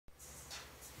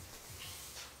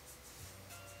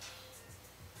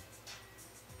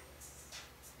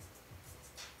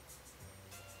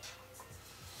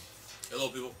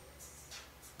Hello, people.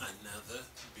 Another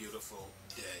beautiful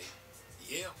day.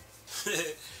 Yeah.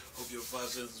 Hope your five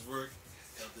senses work.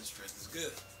 Health and strength is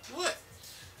good. What?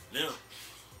 Now,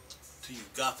 to you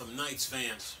Gotham Knights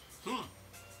fans.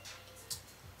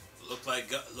 Look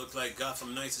like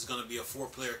Gotham Knights is going to be a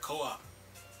 4-player co-op.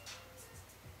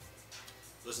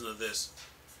 Listen to this.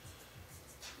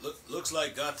 Looks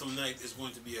like Gotham Knight is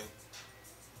going to be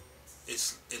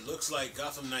it looks like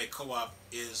Gotham Knight co-op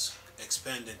is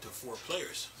expanded to 4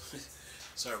 players.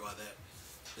 Sorry about that.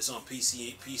 It's on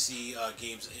PC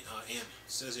games and it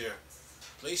says here,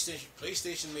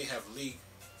 PlayStation may have leaked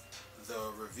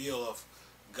the reveal of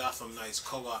Gotham Knights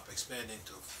co-op expanding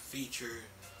to feature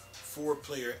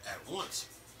 4-player at once,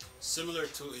 similar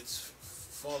to its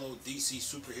follow DC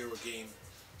superhero game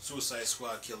Suicide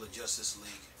Squad Kill the Justice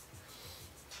League,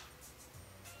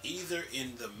 either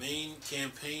in the main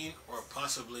campaign or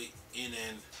possibly in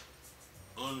an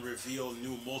unrevealed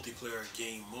new multiplayer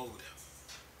game mode.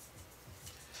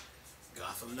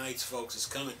 Gotham Knights, folks, is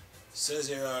coming. It says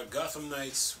here, Gotham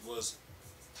Knights was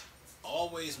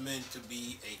always meant to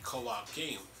be a co-op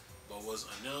game, but was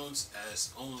announced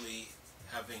as only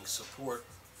having support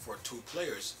for 2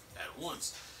 players at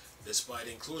once, despite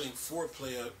including 4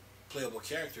 playable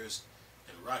characters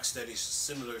and Rocksteady's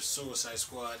similar Suicide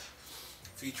Squad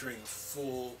featuring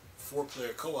full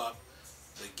 4-player co-op.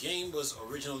 The game was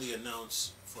originally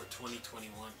announced for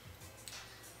 2021,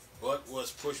 but was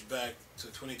pushed back to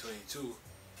 2022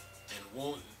 and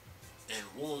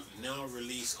won't now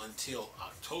release until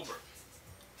October.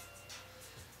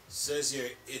 Says here,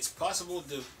 it's possible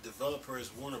the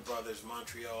developers Warner Brothers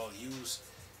Montreal use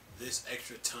this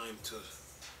extra time to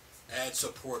add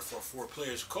support for 4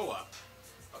 players co-op.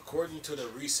 According to the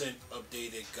recent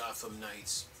updated Gotham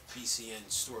Knights PCN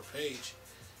store page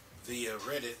via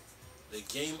Reddit, the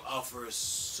game offers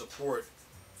support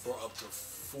for up to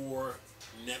 4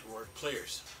 network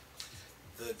players.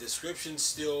 The description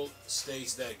still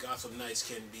states that Gotham Knights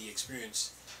can be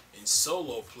experienced in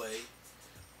solo play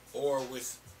or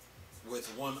with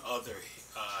one other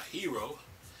hero.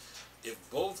 If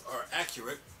both are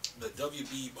accurate, the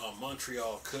WB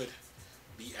Montreal could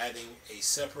be adding a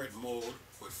separate mode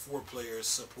with 4 players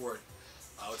support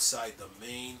outside the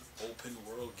main open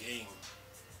world game.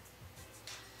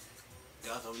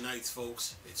 Gotham Knights,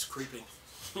 folks, it's creeping.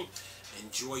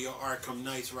 Enjoy your Arkham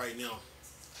Knights right now.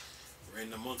 We're in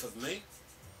the month of May.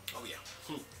 Oh yeah.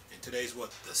 And today's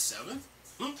what, the 7th?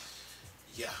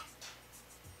 Yeah.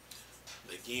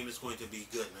 The game is going to be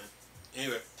good, man.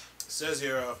 Anyway, it says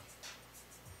here,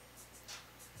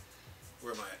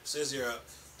 where am I at? It says here,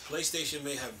 PlayStation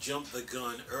may have jumped the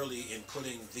gun early in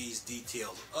putting these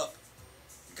details up.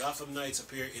 Gotham Knights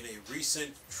appeared in a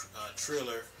recent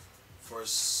trailer for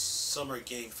Summer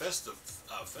Game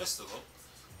Festival,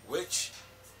 which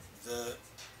the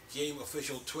game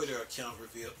official Twitter account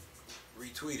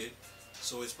retweeted.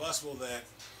 So it's possible that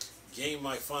game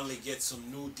might finally get some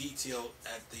new detail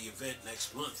at the event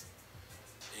next month,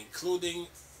 including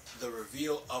the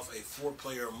reveal of a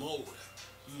 4-player mode.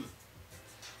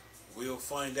 We'll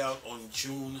find out on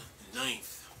June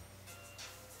 9th.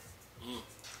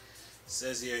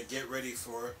 Says here, get ready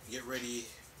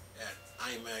at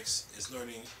Imax is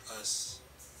learning us.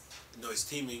 No, it's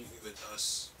teaming with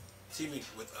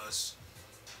us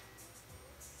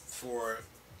for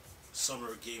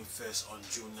Summer Game Fest on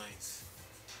June 9th.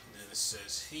 And then it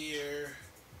says here,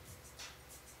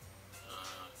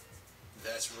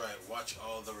 that's right, watch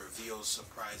all the reveals,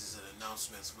 surprises, and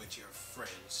announcements with your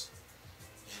friends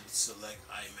in select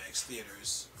IMAX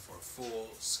theaters for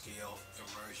full-scale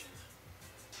immersion.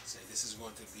 Say this is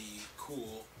going to be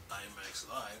cool. IMAX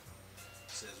Live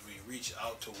says we reach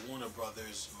out to Warner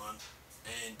Brothers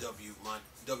and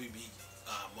WB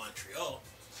Montreal,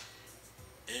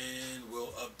 and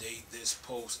we'll update this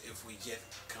post if we get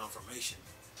confirmation,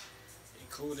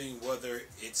 including whether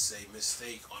it's a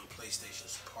mistake on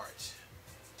PlayStation's part.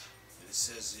 And it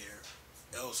says here,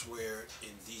 elsewhere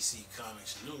in DC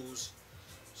Comics news,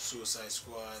 Suicide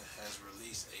Squad has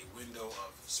released a window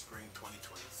of spring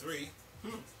 2023.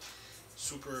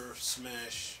 Super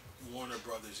Smash Warner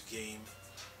Brothers game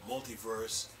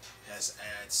Multiverse has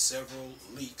had several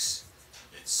leaks,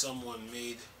 and someone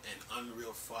made an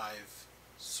Unreal 5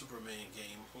 Superman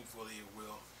game. Hopefully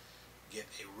we'll get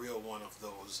a real one of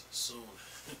those soon.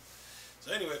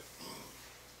 So anyway,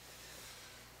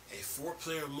 a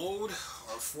 4-player mode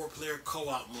or 4-player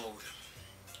co-op mode.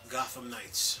 Gotham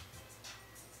Knights.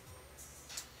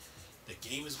 The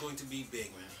game is going to be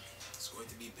big, man. It's going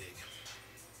to be big.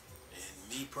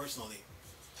 And me personally,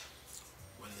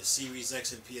 when the Series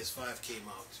X and PS5 came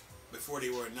out, before they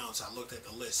were announced, I looked at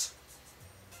the list,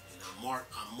 and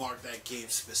I marked that game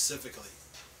specifically.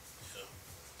 You know,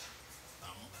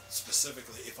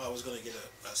 specifically, if I was going to get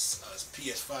a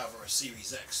PS5 or a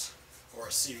Series X or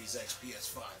a Series X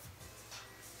PS5,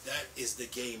 that is the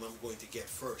game I'm going to get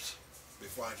first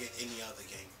before I get any other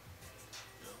game.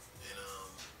 You know,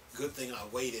 and good thing I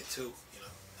waited too. You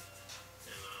know,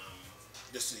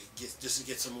 and just to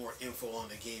get some more info on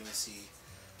the game and see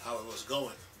how it was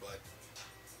going. But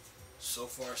so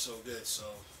far so good. So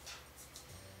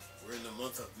we're in the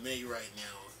month of May right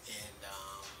now, and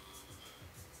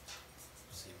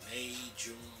let's see, May,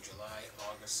 June, July,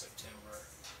 August, September,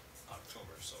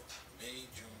 October. So May,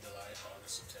 June, July,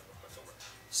 August, September, October.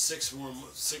 6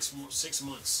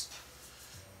 months,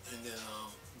 and then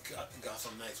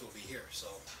Gotham Knights will be here.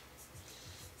 So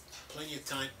plenty of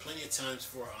times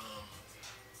for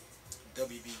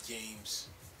WB Games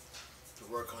to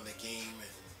work on the game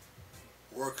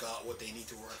and work out what they need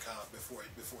to work out before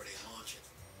they launch it,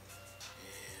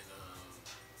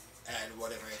 and add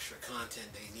whatever extra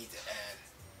content they need to add,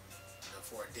 you know,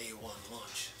 for a day one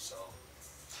launch. So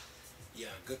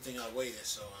yeah, good thing I waited.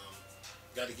 So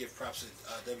got to give props to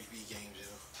WB Games, you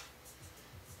know,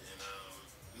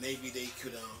 and maybe they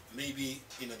could maybe,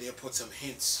 you know, they'll put some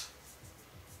hints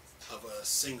of a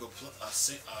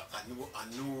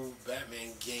new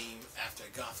Batman game after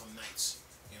Gotham Knights,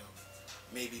 you know.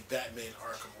 Maybe Batman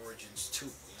Arkham Origins 2,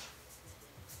 you know.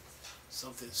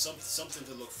 Something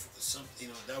to look for. You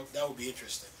know, that would be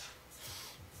interesting.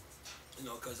 You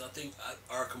know, because I think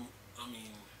Arkham. I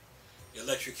mean,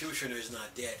 Electrocutioner is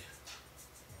not dead.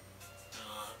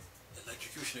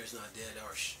 Electrocutioner is not dead.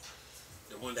 Or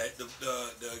the one that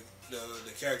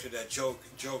the character that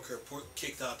Joker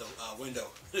kicked out the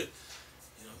window. You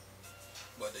know,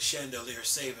 but the chandelier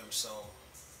saved him. So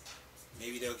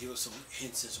maybe they'll give us some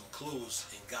hints and some clues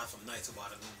in Gotham Knights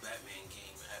about a new Batman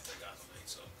game after Gotham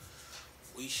Knights. So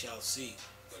we shall see.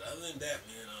 But other than that,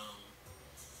 man,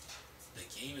 the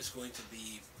game is going to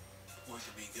be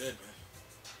good, man.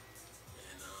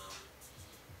 And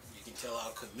you can tell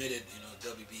how committed, you know,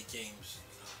 WB Games,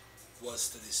 you know, was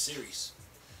to this series.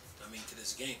 I mean, to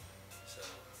this game. So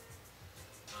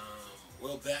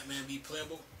will Batman be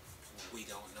playable? We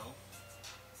don't know.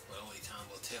 But only time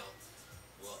will tell.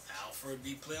 Will Alfred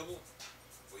be playable?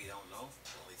 We don't know.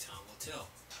 Only time will tell.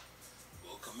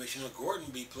 Will Commissioner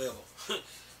Gordon be playable?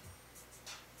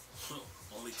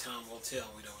 Only time will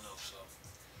tell. We don't know. So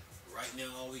right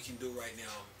now, all we can do right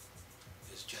now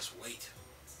is just wait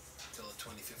until the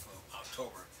 25th of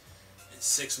October. And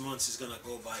 6 months is going to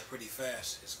go by pretty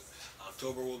fast.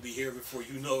 October will be here before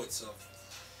you know it. So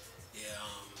yeah,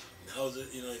 now's the,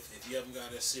 you know, if you haven't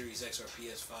got a Series X or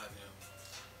PS5, you know,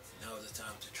 now is the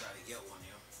time to try to get one.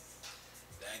 You know,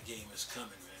 that game is coming,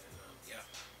 man. And, yeah,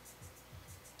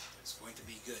 it's going to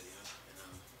be good. You know,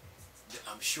 and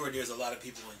I'm sure there's a lot of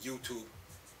people on YouTube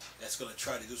that's going to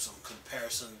try to do some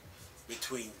comparison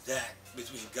between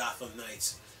Gotham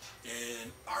Knights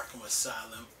and Arkham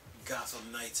Asylum,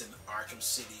 Gotham Knights and Arkham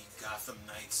City, Gotham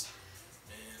Knights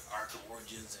and Arkham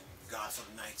Origins, and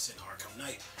Gotham Knights and Arkham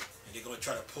Knight, and they're going to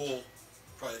try to pull,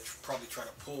 probably try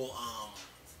to pull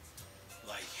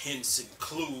like hints and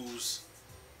clues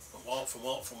from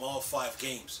all 5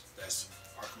 games. That's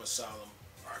Arkham Asylum,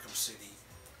 Arkham City,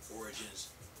 Origins,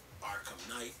 Arkham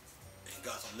Knight, and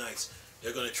Gotham Knights.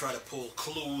 They're going to try to pull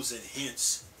clues and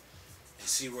hints and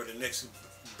see where the next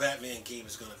Batman game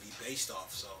is going to be based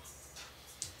off. So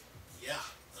yeah,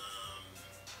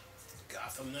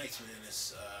 Gotham Knights, man,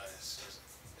 it's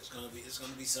going to be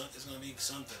something,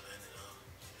 man. And,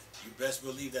 you best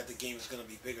believe that the game is going to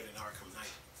be bigger than Arkham Knight.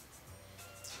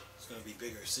 It's going to be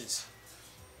bigger, since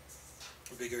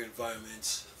bigger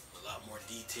environments, a lot more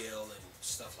detail and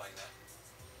stuff like that.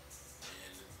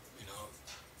 And, you know,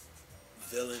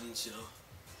 villains, you know,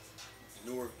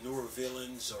 newer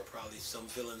villains, or probably some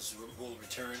villains will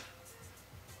return.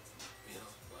 You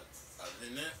know, but other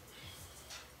than that,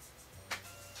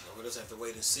 you know, we'll just have to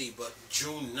wait and see. But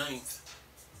June 9th,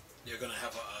 they're gonna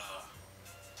have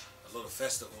a little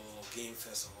festival, a little game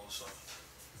festival. So,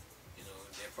 you know,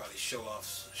 they'll probably show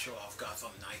off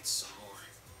Gotham Knights some more,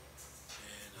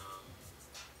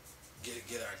 and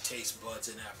get our taste buds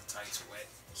and appetites wet,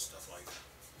 stuff like that.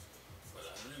 But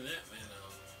other than that, man,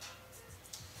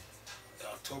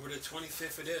 October the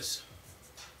 25th it is.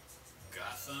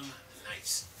 Gotham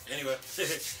Knights. Anyway,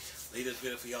 leave this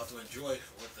video for y'all to enjoy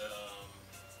with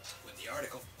the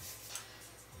article.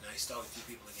 Nice talking to you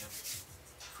people again.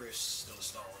 Chris, still a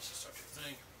Star Wars and Star Trek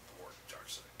thing. Or Dark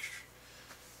Side.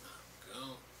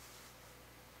 Go.